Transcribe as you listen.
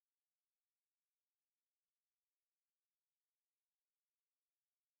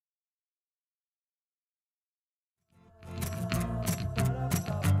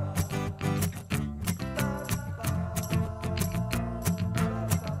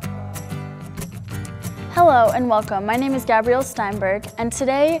Hello and welcome. My name is Gabrielle Steinberg, and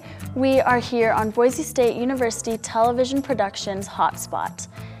today we are here on Boise State University Television Productions Hotspot.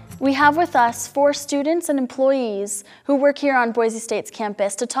 We have with us 4 students and employees who work here on Boise State's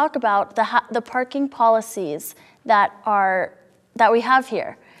campus to talk about the parking policies that we have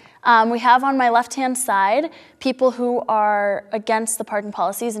here. We have on my left-hand side people who are against the parking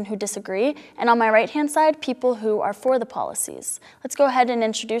policies and who disagree, and on my right-hand side, people who are for the policies. Let's go ahead and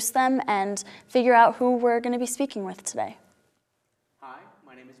introduce them and figure out who we're going to be speaking with today. Hi,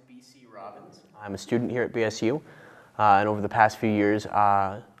 my name is Robbins. I'm a student here at BSU, and over the past few years,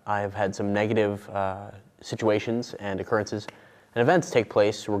 I have had some negative situations and occurrences and events take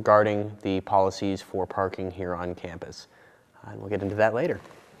place regarding the policies for parking here on campus. And we'll get into that later.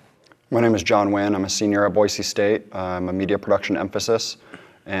 My name is John Winn. I'm a senior at Boise State. I'm a media production emphasis,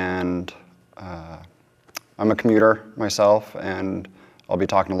 and I'm a commuter myself, and I'll be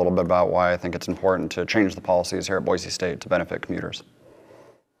talking a little bit about why I think it's important to change the policies here at Boise State to benefit commuters.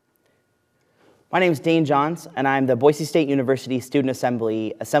 My name is Dane Johns, and I'm the Boise State University Student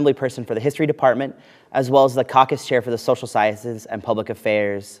Assembly person for the History Department, as well as the caucus chair for the Social Sciences and Public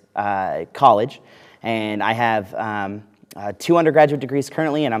Affairs College. And I have 2 undergraduate degrees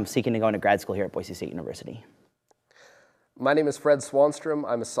currently, and I'm seeking to go into grad school here at Boise State University. My name is Swanstrum.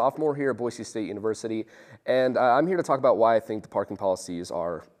 I'm a sophomore here at Boise State University, and I'm here to talk about why I think the parking policies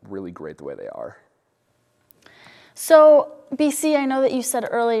are really great the way they are. So, BC, I know that you said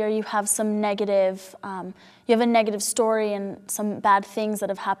earlier you have some negative, you have a negative story and some bad things that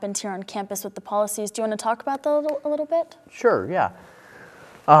have happened here on campus with the policies. Do you want to talk about that a little bit? Sure, yeah.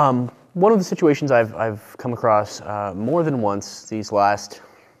 One of the situations I've come across more than once these last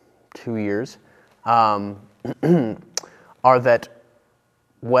 2 years are that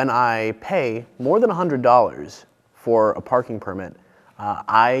when I pay more than $100 for a parking permit,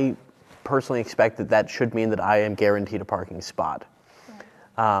 I personally expect that should mean that I am guaranteed a parking spot.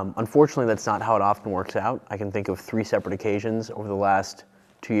 Right. Unfortunately, that's not how it often works out. I can think of 3 separate occasions over the last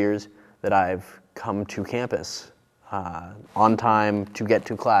 2 years that I've come to campus on time to get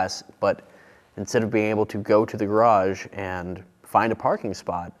to class, but instead of being able to go to the garage and find a parking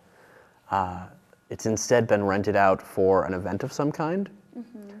spot, it's instead been rented out for an event of some kind.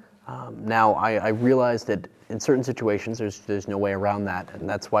 Mm-hmm. Now, I realize that in certain situations there's no way around that, and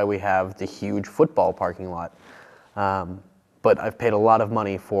that's why we have the huge football parking lot. But I've paid a lot of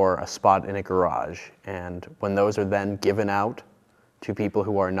money for a spot in a garage, and when those are then given out to people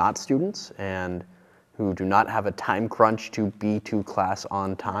who are not students and who do not have a time crunch to be to class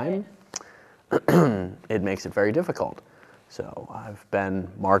on time, it makes it very difficult. So I've been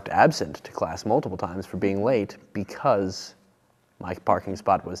marked absent to class multiple times for being late because my parking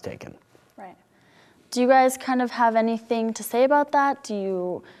spot was taken. Right. Do you guys kind of have anything to say about that? Do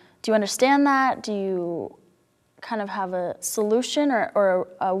you understand that? Do you kind of have a solution or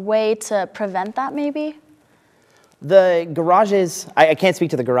a way to prevent that maybe? The garages, I can't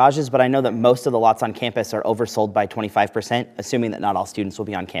speak to the garages, but I know that most of the lots on campus are oversold by 25%, assuming that not all students will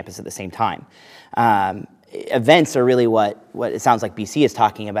be on campus at the same time. Events are really what it sounds like BC is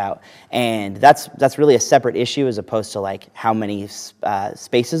talking about, and that's really a separate issue as opposed to like how many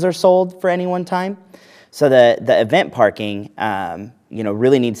spaces are sold for any one time. So the event parking,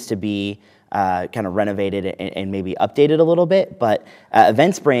 really needs to be kind of renovated and maybe updated a little bit, but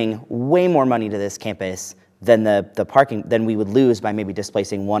events bring way more money to this campus than the parking, than we would lose by maybe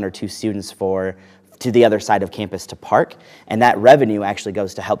displacing 1 or 2 students to the other side of campus to park. And that revenue actually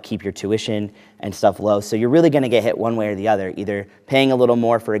goes to help keep your tuition and stuff low. So you're really gonna get hit one way or the other, either paying a little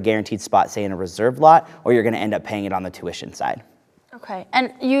more for a guaranteed spot, say in a reserved lot, or you're gonna end up paying it on the tuition side. Okay,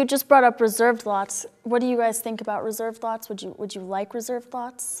 and you just brought up reserved lots. What do you guys think about reserved lots? Would you like reserved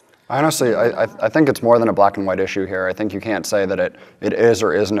lots? Honestly, I think it's more than a black and white issue here. I think you can't say that it is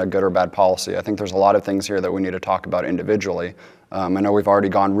or isn't a good or bad policy. I think there's a lot of things here that we need to talk about individually. I know we've already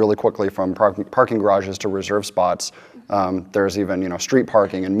gone really quickly from parking garages to reserve spots. There's even street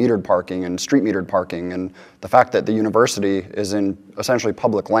parking and metered parking and street metered parking, and the fact that the university is in essentially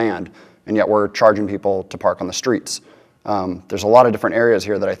public land, and yet we're charging people to park on the streets. There's a lot of different areas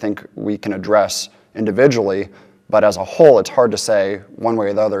here that I think we can address individually. But as a whole, it's hard to say one way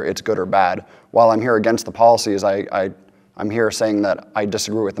or the other it's good or bad. While I'm here against the policies, I'm here saying that I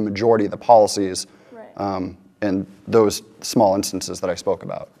disagree with the majority of the policies in those small instances that I spoke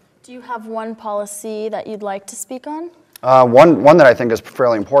about. Do you have one policy that you'd like to speak on? One that I think is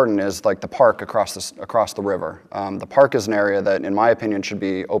fairly important is like the park across the river. The park is an area that, in my opinion, should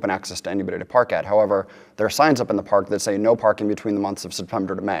be open access to anybody to park at. However, there are signs up in the park that say no parking between the months of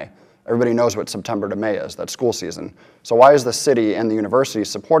September to May. Everybody knows what September to May is, that's school season. So why is the city and the university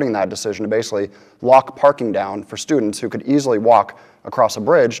supporting that decision to basically lock parking down for students who could easily walk across a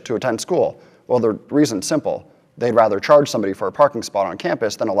bridge to attend school? Well, the reason's simple. They'd rather charge somebody for a parking spot on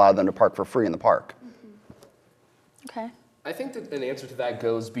campus than allow them to park for free in the park. Okay. I think that an answer to that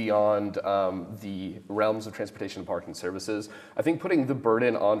goes beyond the realms of transportation and parking services. I think putting the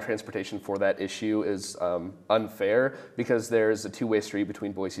burden on transportation for that issue is unfair because there's a two-way street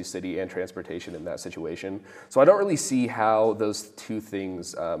between Boise City and transportation in that situation. So I don't really see how those two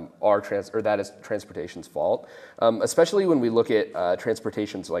things that is transportation's fault, especially when we look at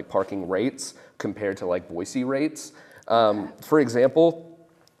transportation's like parking rates compared to like Boise rates. For example,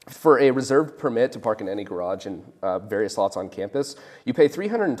 for a reserved permit to park in any garage in various lots on campus, you pay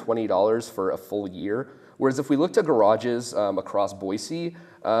 $320 for a full year. Whereas if we looked at garages across Boise,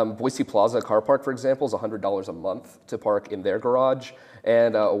 Boise Plaza Car Park, for example, is $100 a month to park in their garage,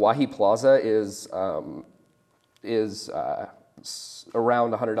 and Oahe Plaza is around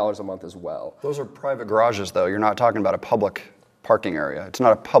 $100 a month as well. Those are private garages, though. You're not talking about a public parking area. It's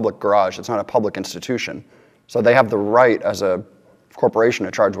not a public garage. It's not a public institution. So they have the right as a corporation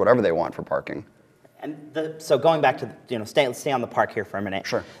to charge whatever they want for parking. And so going back to, stay on the park here for a minute.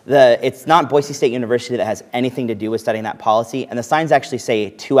 Sure. It's not Boise State University that has anything to do with studying that policy, and the signs actually say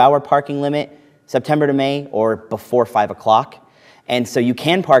a 2-hour parking limit, September to May, or before 5 o'clock. And so you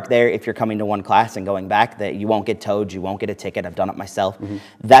can park there if you're coming to one class and going back, that you won't get towed, you won't get a ticket. I've done it myself. Mm-hmm.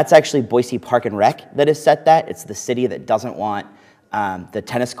 That's actually Boise Park and Rec that has set that. It's the city that doesn't want the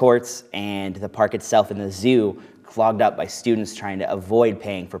tennis courts and the park itself and the zoo clogged up by students trying to avoid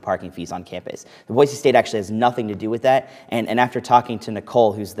paying for parking fees on campus. The Boise State actually has nothing to do with that, and after talking to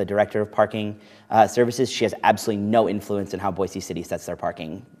Nicole, who's the director of parking services, she has absolutely no influence in how Boise City sets their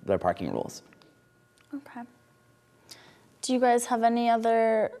parking rules. Okay. Do you guys have any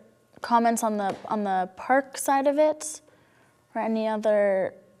other comments on the park side of it, or any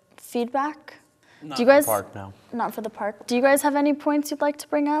other feedback? Not Do you guys, for the park, no. Not for the park. Do you guys have any points you'd like to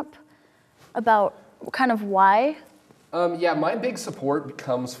bring up about kind of why? Yeah, my big support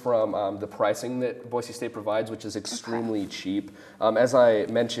comes from the pricing that Boise State provides, which is extremely cheap. As I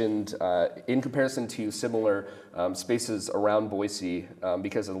mentioned, in comparison to similar spaces around Boise,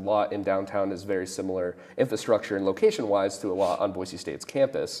 because a lot in downtown is very similar infrastructure and location-wise to a lot on Boise State's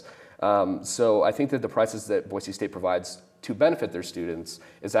campus. So I think that the prices that Boise State provides to benefit their students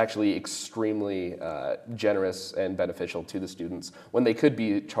is actually extremely generous and beneficial to the students when they could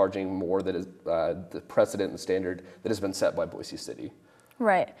be charging more that is the precedent and standard that has been set by Boise City.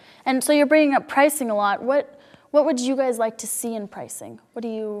 Right. And so you're bringing up pricing a lot. What would you guys like to see in pricing? What do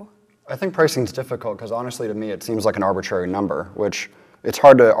you... I think pricing is difficult because honestly to me it seems like an arbitrary number, which it's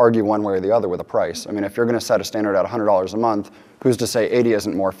hard to argue one way or the other with a price. I mean, if you're going to set a standard at $100 a month, who's to say 80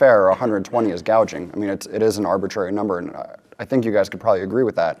 isn't more fair or 120 is gouging? I mean, it is an arbitrary number, and I think you guys could probably agree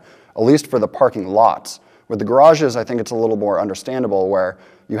with that, at least for the parking lots. With the garages, I think it's a little more understandable where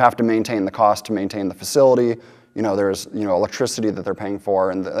you have to maintain the cost to maintain the facility. There's electricity that they're paying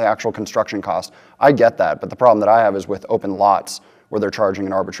for and the actual construction cost. I get that, but the problem that I have is with open lots where they're charging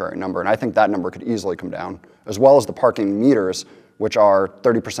an arbitrary number, and I think that number could easily come down, as well as the parking meters, which are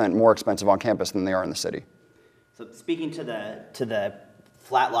 30% more expensive on campus than they are in the city. So speaking to the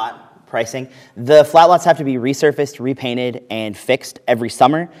flat lot pricing, the flat lots have to be resurfaced, repainted, and fixed every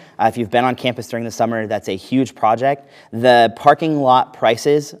summer. If you've been on campus during the summer, that's a huge project. The parking lot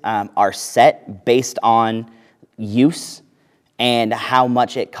prices are set based on use and how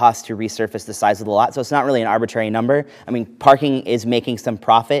much it costs to resurface the size of the lot. So it's not really an arbitrary number. I mean, parking is making some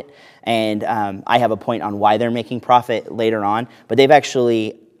profit, and I have a point on why they're making profit later on, but they've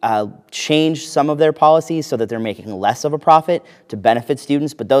actually changed some of their policies so that they're making less of a profit to benefit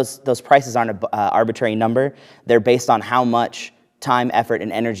students, but those prices aren't an arbitrary number. They're based on how much time, effort,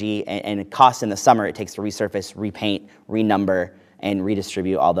 and energy and cost in the summer it takes to resurface, repaint, renumber, and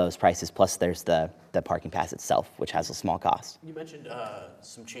redistribute all those prices, plus there's the parking pass itself, which has a small cost. You mentioned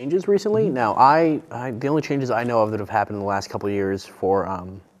some changes recently. Now, the only changes I know of that have happened in the last couple of years for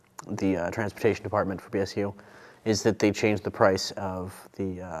the transportation department for BSU is that they changed the price of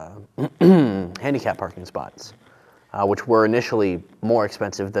the handicap parking spots, which were initially more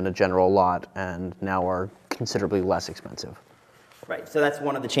expensive than a general lot and now are considerably less expensive. Right, so that's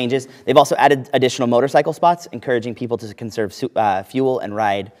one of the changes. They've also added additional motorcycle spots, encouraging people to conserve fuel and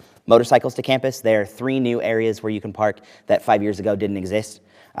ride motorcycles to campus. There are 3 new areas where you can park that 5 years ago didn't exist.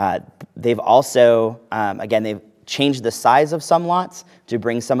 They've also, again, they've changed the size of some lots to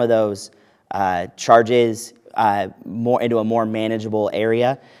bring some of those charges into a more manageable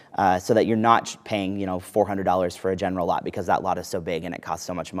area, so that you're not paying $400 for a general lot because that lot is so big and it costs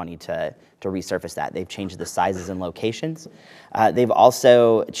so much money to resurface that. They've changed the sizes and locations. They've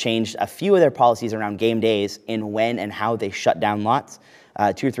also changed a few of their policies around game days in when and how they shut down lots.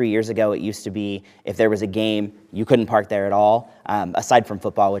 2 or 3 years ago, it used to be if there was a game, you couldn't park there at all, aside from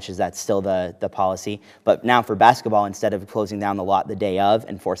football, which is that's still the policy. But now for basketball, instead of closing down the lot the day of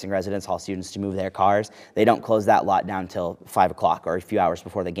and forcing residence hall students to move their cars, they don't close that lot down until 5 o'clock or a few hours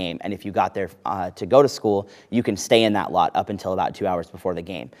before the game. And if you got there to go to school, you can stay in that lot up until about 2 hours before the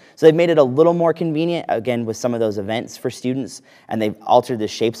game. So they've made it a little more convenient, again, with some of those events for students, and they've altered the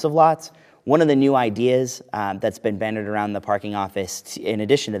shapes of lots. One of the new ideas that's been bandied around the parking office, in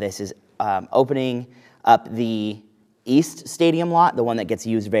addition to this, is opening up the East Stadium lot, the one that gets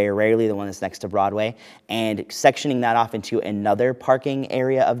used very rarely, the one that's next to Broadway, and sectioning that off into another parking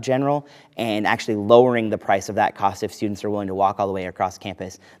area of general and actually lowering the price of that cost if students are willing to walk all the way across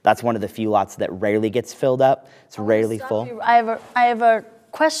campus. That's one of the few lots that rarely gets filled up. It's rarely full. I have a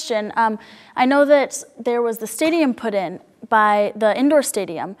question. I know that there was the stadium put in by the indoor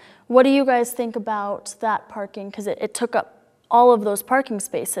stadium. What do you guys think about that parking? Because it took up all of those parking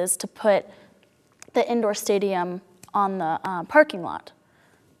spaces to put the indoor stadium on the parking lot.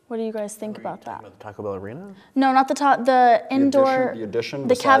 What do you guys think about that? About the Taco Bell Arena? No, not the indoor. The addition.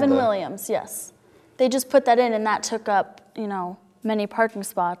 The Kevin Williams, yes. They just put that in, and that took up many parking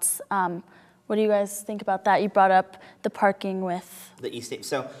spots. What do you guys think about that? You brought up the parking with the East State.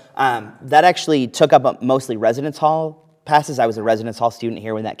 So that actually took up mostly residence hall passes. I was a residence hall student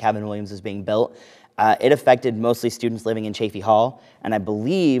here when that Kevin Williams was being built. It affected mostly students living in Chafee Hall, and I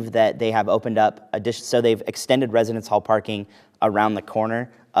believe that they have opened up so they've extended residence hall parking around the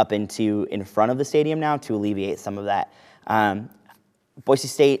corner up in front of the stadium now to alleviate some of that. Boise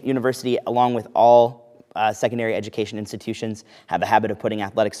State University, along with all secondary education institutions, have a habit of putting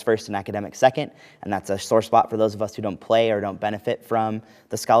athletics first and academics second, and that's a sore spot for those of us who don't play or don't benefit from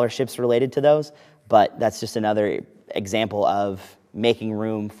the scholarships related to those. But that's just another example of making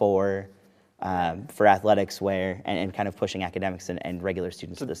room for athletics and kind of pushing academics and regular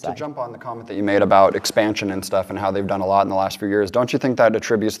students to the side. To jump on the comment that you made about expansion and stuff and how they've done a lot in the last few years, don't you think that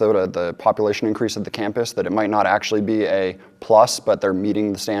attributes though to the population increase of the campus, that it might not actually be a plus, but they're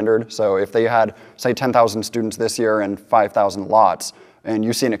meeting the standard? So if they had, say, 10,000 students this year and 5,000 lots, and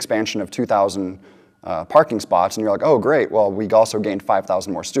you see an expansion of 2,000 parking spots, and you're like, oh, great, well, we also gained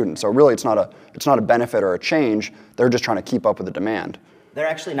 5,000 more students. So really, it's not a benefit or a change. They're just trying to keep up with the demand. They're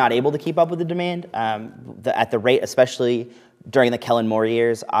actually not able to keep up with the demand. At the rate, especially during the Kellen Moore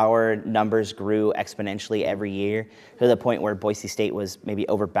years, our numbers grew exponentially every year to the point where Boise State was maybe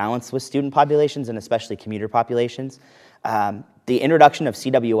overbalanced with student populations and especially commuter populations. The introduction of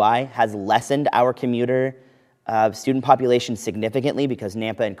CWI has lessened our commuter student population significantly because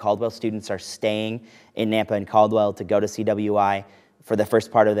Nampa and Caldwell students are staying in Nampa and Caldwell to go to CWI for the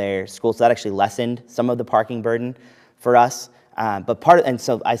first part of their school. So that actually lessened some of the parking burden for us.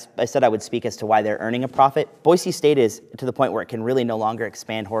 So I said I would speak as to why they're earning a profit. Boise State is to the point where it can really no longer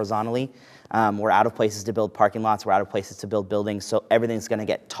expand horizontally. We're out of places to build parking lots. We're out of places to build buildings, so everything's going to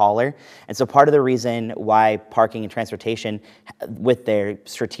get taller. And so part of the reason why parking and transportation with their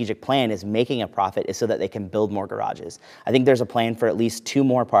strategic plan is making a profit is so that they can build more garages. I think there's a plan for at least 2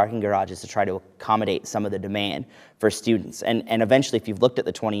 more parking garages to try to accommodate some of the demand for students. And eventually, if you've looked at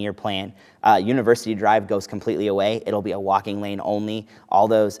the 20-year plan, University Drive goes completely away. It'll be a walking lane only.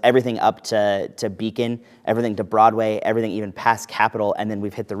 Everything up to Beacon, everything to Broadway, everything even past Capitol, and then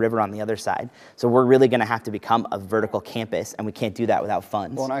we've hit the river on the other side. So we're really going to have to become a vertical campus, and we can't do that without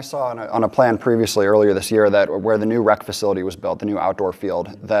funds. Well, and I saw on a plan previously earlier this year that where the new rec facility was built, the new outdoor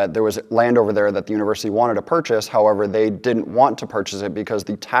field, that there was land over there that the university wanted to purchase. However, they didn't want to purchase it because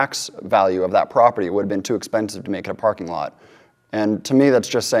the tax value of that property would have been too expensive to make it a parking lot. And to me, that's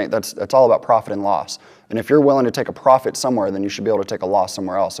just saying that's all about profit and loss. And if you're willing to take a profit somewhere, then you should be able to take a loss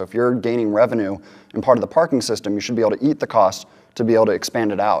somewhere else. So if you're gaining revenue in part of the parking system, you should be able to eat the cost to be able to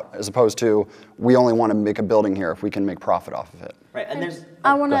expand it out, as opposed to we only want to make a building here if we can make profit off of it. Right, and there's.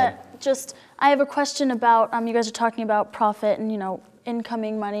 I have a question about, you guys are talking about profit and,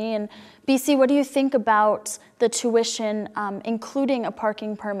 incoming money. And BC, what do you think about the tuition, including a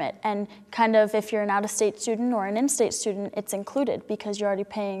parking permit? And kind of if you're an out-of-state student or an in-state student, it's included because you're already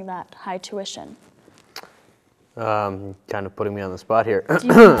paying that high tuition. Kind of putting me on the spot here. Do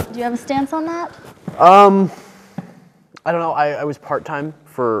you have a stance on that? I don't know. I was part-time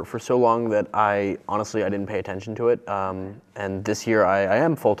for so long that I didn't pay attention to it. And this year I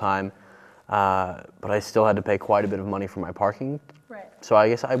am full-time, but I still had to pay quite a bit of money for my parking. Right. So I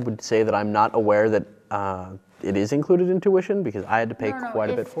guess I would say that I'm not aware that it is included in tuition because I had to pay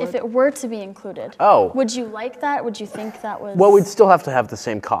quite a bit for it. If it were to be included, would you like that? Would you think that was? Well, we'd still have to have the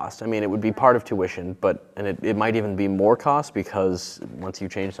same cost. I mean, it would be part of tuition, and it might even be more cost because once you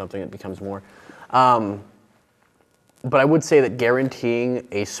change something, it becomes more. But I would say that guaranteeing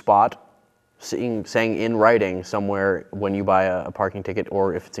a spot, saying in writing somewhere when you buy a parking ticket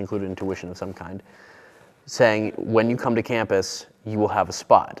or if it's included in tuition of some kind, saying when you come to campus, you will have a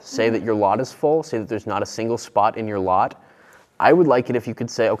spot. Say that your lot is full, say that there's not a single spot in your lot. I would like it if you could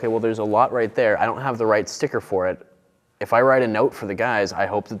say, okay, well, there's a lot right there. I don't have the right sticker for it. If I write a note for the guys, I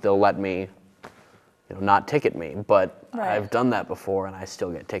hope that they'll let me, not ticket me. But I've done that before and I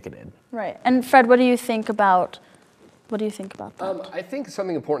still get ticketed. Right. And Fred, what do you think about that? I think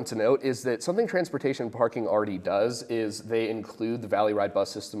something important to note is that something transportation parking already does is they include the Valley Ride bus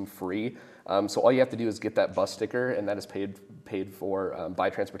system free. So all you have to do is get that bus sticker, and that is paid for by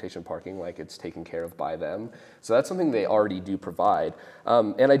transportation parking, like it's taken care of by them. So that's something they already do provide.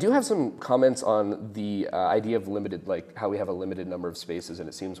 And I do have some comments on the idea of limited, like how we have a limited number of spaces, and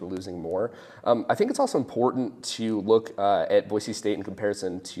it seems we're losing more. I think it's also important to look at Boise State in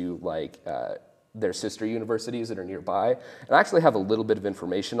comparison to their sister universities that are nearby. And I actually have a little bit of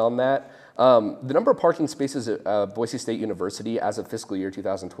information on that. The number of parking spaces at Boise State University as of fiscal year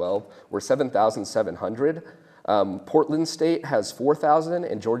 2012 were 7,700. Portland State has 4,000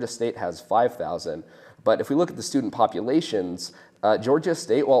 and Georgia State has 5,000. But if we look at the student populations, Georgia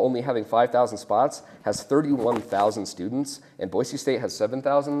State, while only having 5,000 spots, has 31,000 students, and Boise State has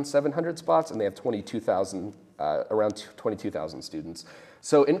 7,700 spots, and they have around 22,000 students.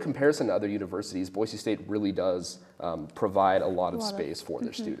 So in comparison to other universities, Boise State really does provide a lot of space for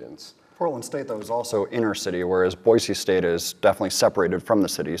their students. Portland State, though, is also inner city, whereas Boise State is definitely separated from the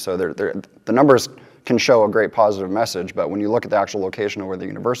city. So the numbers can show a great positive message, but when you look at the actual location of where the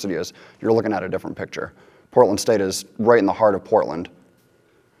university is, you're looking at a different picture. Portland State is right in the heart of Portland.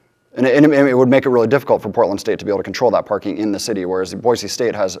 And it would make it really difficult for Portland State to be able to control that parking in the city, whereas Boise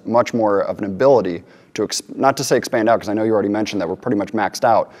State has much more of an ability to, not to say expand out, because I know you already mentioned that we're pretty much maxed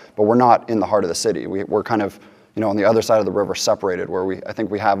out, but we're not in the heart of the city. We're kind of, on the other side of the river separated, where I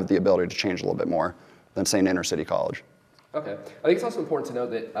think we have the ability to change a little bit more than, say, an inner city college. Okay. I think it's also important to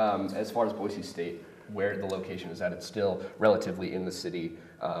note that as far as Boise State, where the location is at, it's still relatively in the city.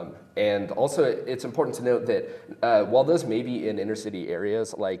 And also, it's important to note that while those may be in inner city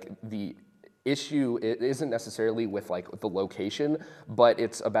areas, the issue isn't necessarily with the location, but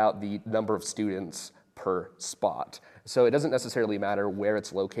it's about the number of students per spot. So it doesn't necessarily matter where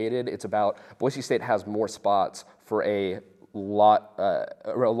it's located. It's about Boise State has more spots for a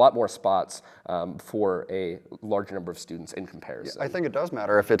lot more spots for a larger number of students in comparison. I think it does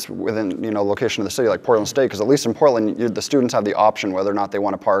matter if it's within location of the city like Portland State, because at least in Portland the students have the option whether or not they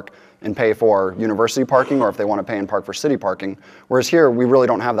want to park and pay for university parking or if they want to pay and park for city parking. Whereas here we really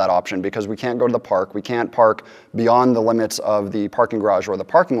don't have that option because we can't go to the park, we can't park beyond the limits of the parking garage or the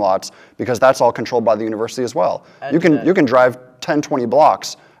parking lots because that's all controlled by the university as well. You can drive 10, 20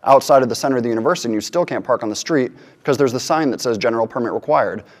 blocks outside of the center of the university and you still can't park on the street because there's the sign that says general permit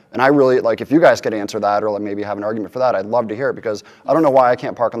required. And I really, if you guys could answer that or maybe have an argument for that, I'd love to hear it because I don't know why I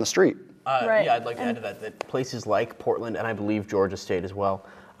can't park on the street. Right. Yeah, I'd like to add to that places like Portland and I believe Georgia State as well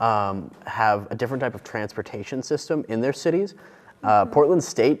have a different type of transportation system in their cities. Portland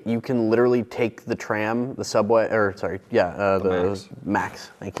State, you can literally take the tram, the subway, the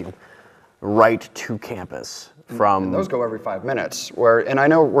MAX, thank you, right to campus. And those go every 5 minutes. And I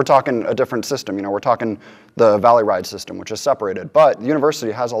know we're talking a different system. We're talking the Valley Ride system, which is separated. But the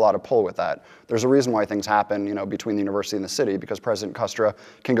university has a lot of pull with that. There's a reason why things happen, between the university and the city, because President Custra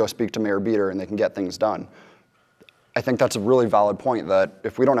can go speak to Mayor Beater and they can get things done. I think that's a really valid point that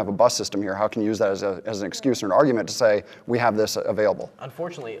if we don't have a bus system here, how can you use that as an excuse or an argument to say we have this available?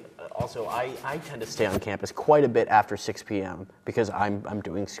 Unfortunately, also, I tend to stay on campus quite a bit after 6 p.m. because I'm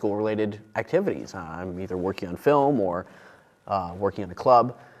doing school-related activities. I'm either working on film or working in a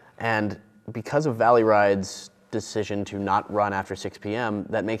club. And because of Valley Ride's decision to not run after 6 p.m.,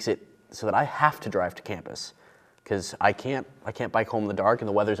 that makes it so that I have to drive to campus because I can't bike home in the dark and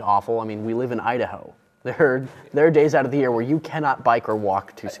the weather's awful. I mean, we live in Idaho. There are days out of the year where you cannot bike or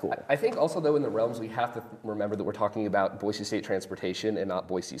walk to school. I think also, though, in the realms, we have to remember that we're talking about Boise State transportation and not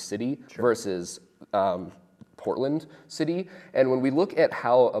Boise City versus Portland City. And when we look at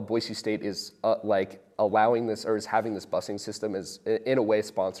how Boise State is allowing this or is having this busing system is in a way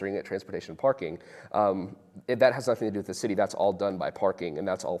sponsoring it, transportation parking, that has nothing to do with the city. That's all done by parking, and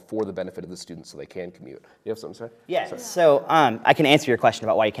that's all for the benefit of the students so they can commute. You have something to say? Yeah, Sorry. so I can answer your question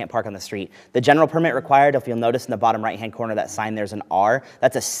about why you can't park on the street. The general permit required, if you'll notice in the bottom right-hand corner of that sign, there's an R.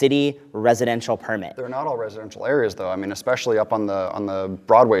 That's a city residential permit. They're not all residential areas, though. I mean, especially up on the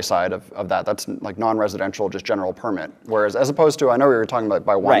Broadway side of that, that's like non-residential, just general permit. Whereas, as opposed to, I know we were talking about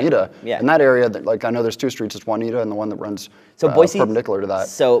by Juanita. Right. Yeah. In that area, like I know there's 2 streets. It's Juanita and the one that runs perpendicular to that.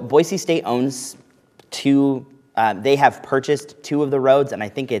 So Boise State owns 2. They have purchased 2 of the roads, and I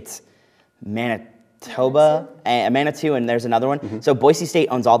think it's Manitou, and there's another one. Mm-hmm. So Boise State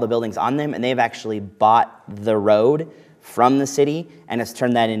owns all the buildings on them, and they've actually bought the road from the city and has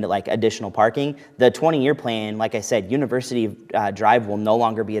turned that into like additional parking. The 20-year plan, like I said, University Drive will no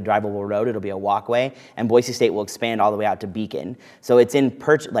longer be a drivable road; it'll be a walkway, and Boise State will expand all the way out to Beacon. So it's in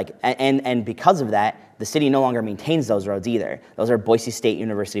and because of that, the city no longer maintains those roads either. Those are Boise State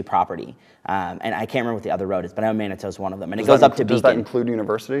University property, and I can't remember what the other road is, but I know Manitou is one of them, and it goes up to Beacon. Does that include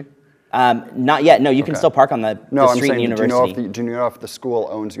University? Not yet. No, you can still park on the street in University. Do you know if the school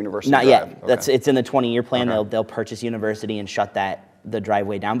owns University Not Drive? yet. Okay. It's in the 20-year plan. Okay. They'll purchase University and shut the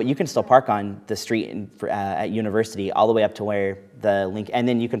driveway down, but you can still park on the street at University all the way up to where the Lincoln, and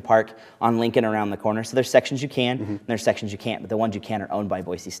then you can park on Lincoln around the corner. So there's sections you can, and there's sections you can't, but the ones you can are owned by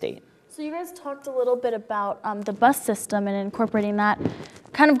Boise State. So you guys talked a little bit about the bus system and incorporating that.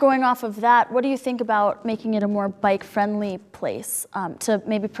 Kind of going off of that, what do you think about making it a more bike-friendly place to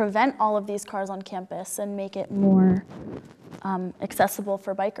maybe prevent all of these cars on campus and make it more accessible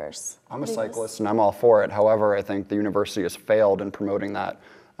for bikers? I'm a cyclist and I'm all for it. However, I think the university has failed in promoting that.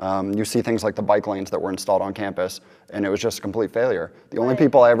 You see things like the bike lanes that were installed on campus, and it was just a complete failure. The only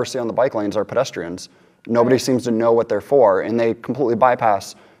people I ever see on the bike lanes are pedestrians. Nobody seems to know what they're for, and they completely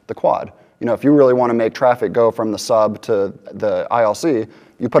bypass the quad. You know, if you really want to make traffic go from the sub to the ILC,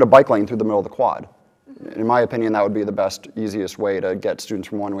 you put a bike lane through the middle of the quad. In my opinion, that would be the best, easiest way to get students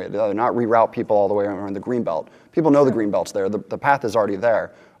from one way to the other, not reroute people all the way around the green belt. People know the green belt's there. The path is already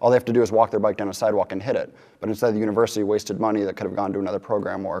there. All they have to do is walk their bike down a sidewalk and hit it. But instead, the university wasted money that could have gone to another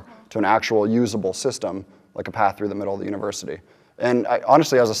program or to an actual usable system, like a path through the middle of the university. And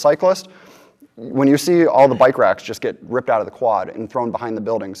honestly, as a cyclist, when you see all the bike racks just get ripped out of the quad and thrown behind the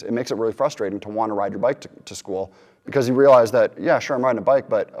buildings, it makes it really frustrating to want to ride your bike to school, because you realize that, yeah, sure, I'm riding a bike,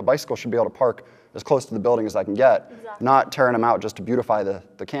 but a bicycle should be able to park as close to the building as I can get, not tearing them out just to beautify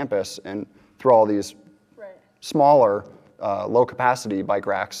the campus and throw all these smaller, low-capacity bike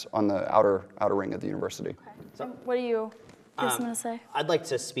racks on the outer ring of the university. Okay. So what do you going to say? I'd like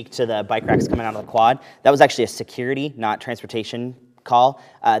to speak to the bike racks coming out of the quad. That was actually a security, not transportation call.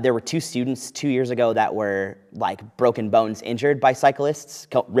 There were 2 students 2 years ago that were like broken bones injured by cyclists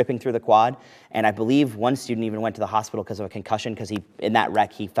ripping through the quad, and I believe one student even went to the hospital because of a concussion, because in that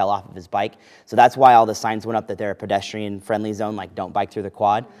wreck he fell off of his bike. So that's why all the signs went up that they're a pedestrian friendly zone, like don't bike through the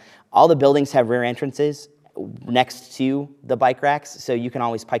quad. All the buildings have rear entrances next to the bike racks, so you can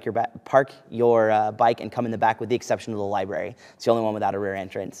always park your bike and come in the back, with the exception of the library. It's the only one without a rear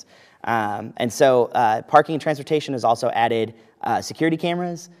entrance. And so parking and transportation has also added security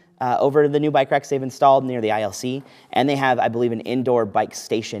cameras over the new bike racks they've installed near the ILC, and they have, I believe, an indoor bike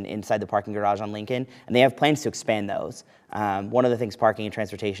station inside the parking garage on Lincoln, and they have plans to expand those. One of the things parking and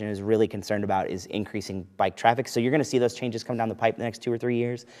transportation is really concerned about is increasing bike traffic, so you're going to see those changes come down the pipe in the next 2 or 3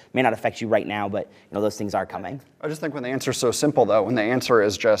 years. May not affect you right now, but those things are coming. I just think when the answer's so simple, though, when the answer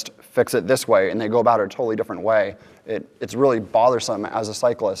is just fix it this way, and they go about it a totally different way, it's really bothersome as a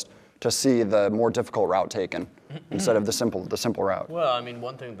cyclist to see the more difficult route taken instead of the simple route. Well, I mean,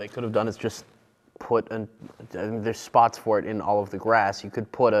 one thing they could have done is just put there's spots for it in all of the grass. You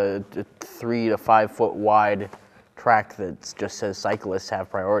could put a 3 to 5 foot wide track that just says cyclists have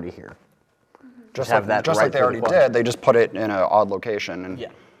priority here. Just like they already did, they just put it in an odd location. And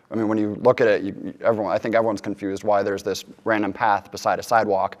I mean, when you look at it, I think everyone's confused why there's this random path beside a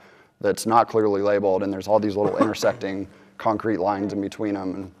sidewalk that's not clearly labeled, and there's all these little intersecting concrete lines in between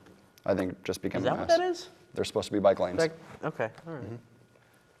them. And I think it just became a mess. Is that what that is? They're supposed to be bike lanes. Okay, all right.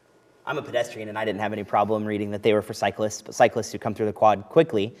 I'm a pedestrian, and I didn't have any problem reading that they were for cyclists, but cyclists who come through the quad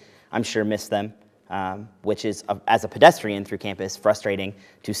quickly, I'm sure miss them, which is, as a pedestrian through campus, frustrating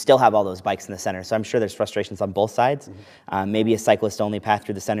to still have all those bikes in the center. So I'm sure there's frustrations on both sides. Maybe a cyclist-only path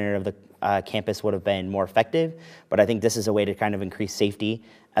through the center of the campus would have been more effective, but I think this is a way to kind of increase safety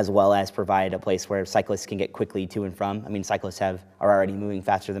as well as provide a place where cyclists can get quickly to and from. I mean, cyclists are already moving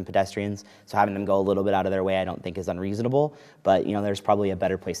faster than pedestrians, so having them go a little bit out of their way I don't think is unreasonable, but there's probably a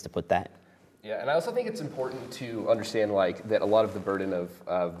better place to put that. Yeah, and I also think it's important to understand that a lot of the burden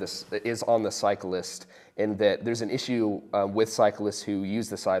of this is on the cyclist in that there's an issue with cyclists who use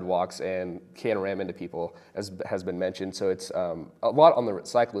the sidewalks and can ram into people, as has been mentioned. So it's a lot on the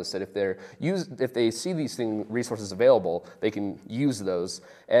cyclists that if they see these resources available, they can use those.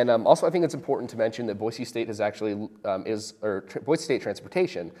 And also, I think it's important to mention that Boise State has actually Boise State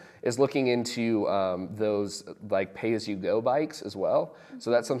Transportation is looking into those like pay-as-you-go bikes as well. So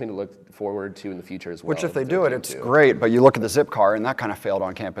that's something to look forward to in the future as well. Which if they do it, it's great, but you look at the Zip car and that kind of failed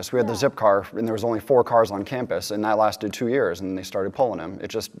on campus. We had the Zip car and there was only 4 cars on campus and that lasted 2 years and they started pulling them.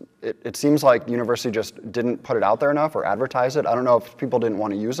 It seems like the university just didn't put it out there enough or advertise it. I don't know if people didn't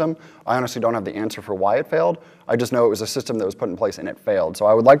want to use them. I honestly don't have the answer for why it failed. I just know it was a system that was put in place and it failed. So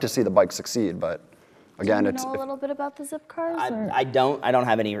I would like to see the bike succeed, but again, Do you know a little bit about the Zip cars? I don't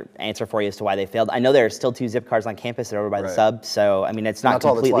have any answer for you as to why they failed. I know there are still 2 Zip cars on campus that are over by the sub, so I mean it's not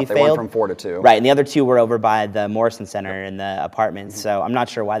completely failed. They went from 4 to 2. Right, and the other 2 were over by the Morrison Center in the apartments. So I'm not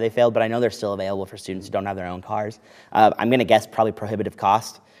sure why they failed, but I know they're still available for students who don't have their own cars. I'm going to guess probably prohibitive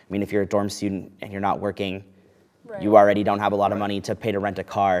cost. I mean, if you're a dorm student and you're not working, you already don't have a lot of money to pay to rent a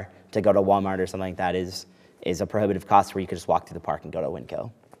car to go to Walmart or something like that is a prohibitive cost where you could just walk through the park and go to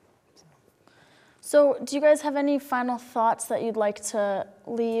Winco. So do you guys have any final thoughts that you'd like to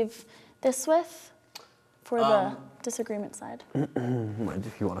leave this with for the disagreement side?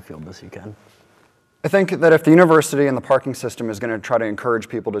 If you want to field this, you can. I think that if the university and the parking system is going to try to encourage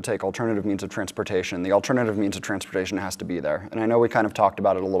people to take alternative means of transportation, the alternative means of transportation has to be there. And I know we kind of talked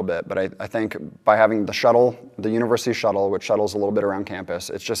about it a little bit, but I think by having the shuttle, the university shuttle, which shuttles a little bit around campus,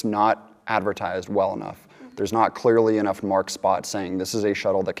 it's just not advertised well enough. There's not clearly enough marked spots saying this is a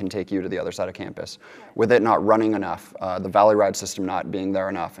shuttle that can take you to the other side of campus. With it not running enough, the Valley Ride system not being there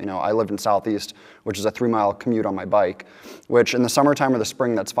enough. You know, I lived in Southeast, which is a 3-mile commute on my bike, which in the summertime or the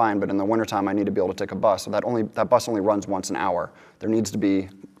spring that's fine, but in the wintertime I need to be able to take a bus. So that bus only runs once an hour. There needs to be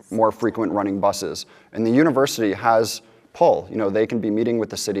more frequent running buses. And the university has pull. You know, they can be meeting with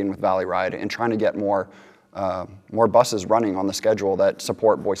the city and with Valley Ride and trying to get more buses running on the schedule that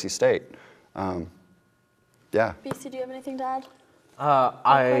support Boise State. Yeah. BC, do you have anything to add?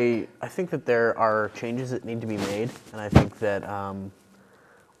 I think that there are changes that need to be made, and I think that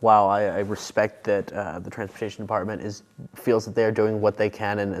while I respect that the transportation department feels that they're doing what they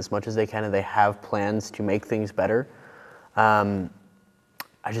can and as much as they can, and they have plans to make things better, I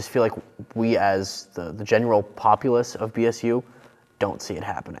just feel like we as the general populace of BSU don't see it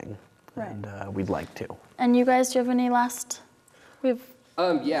happening, and we'd like to. And you guys, do you have any last?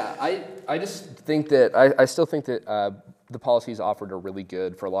 Yeah, I just think that, I still think that the policies offered are really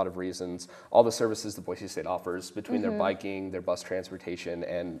good for a lot of reasons. All the services that Boise State offers between their biking, their bus transportation,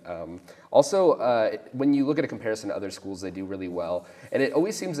 and also when you look at a comparison to other schools, they do really well. And it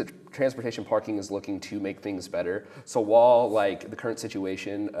always seems that transportation parking is looking to make things better. So while like the current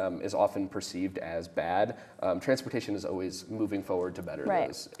situation is often perceived as bad, transportation is always moving forward to better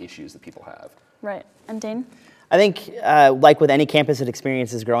those issues that people have. Right, and Dane? I think, like with any campus that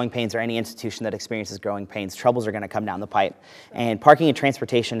experiences growing pains or any institution that experiences growing pains, troubles are going to come down the pipe. And parking and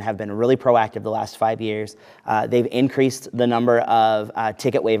transportation have been really proactive the last 5 years. They've increased the number of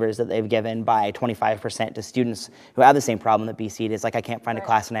ticket waivers that they've given by 25% to students who have the same problem that BC did. It's like, I can't find a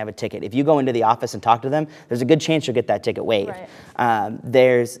class and I have a ticket. If you go into the office and talk to them, there's a good chance you'll get that ticket waived.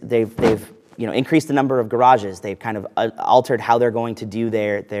 They've increased the number of garages. They've kind of altered how they're going to do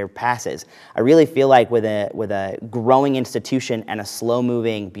their passes. I really feel like with a growing institution and a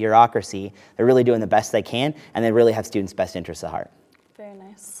slow-moving bureaucracy, they're really doing the best they can, and they really have students' best interests at heart. Very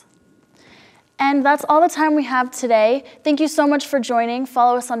nice. And that's all the time we have today. Thank you so much for joining.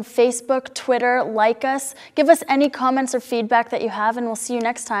 Follow us on Facebook, Twitter, like us. Give us any comments or feedback that you have, and we'll see you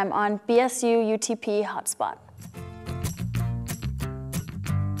next time on BSU UTP Hotspot.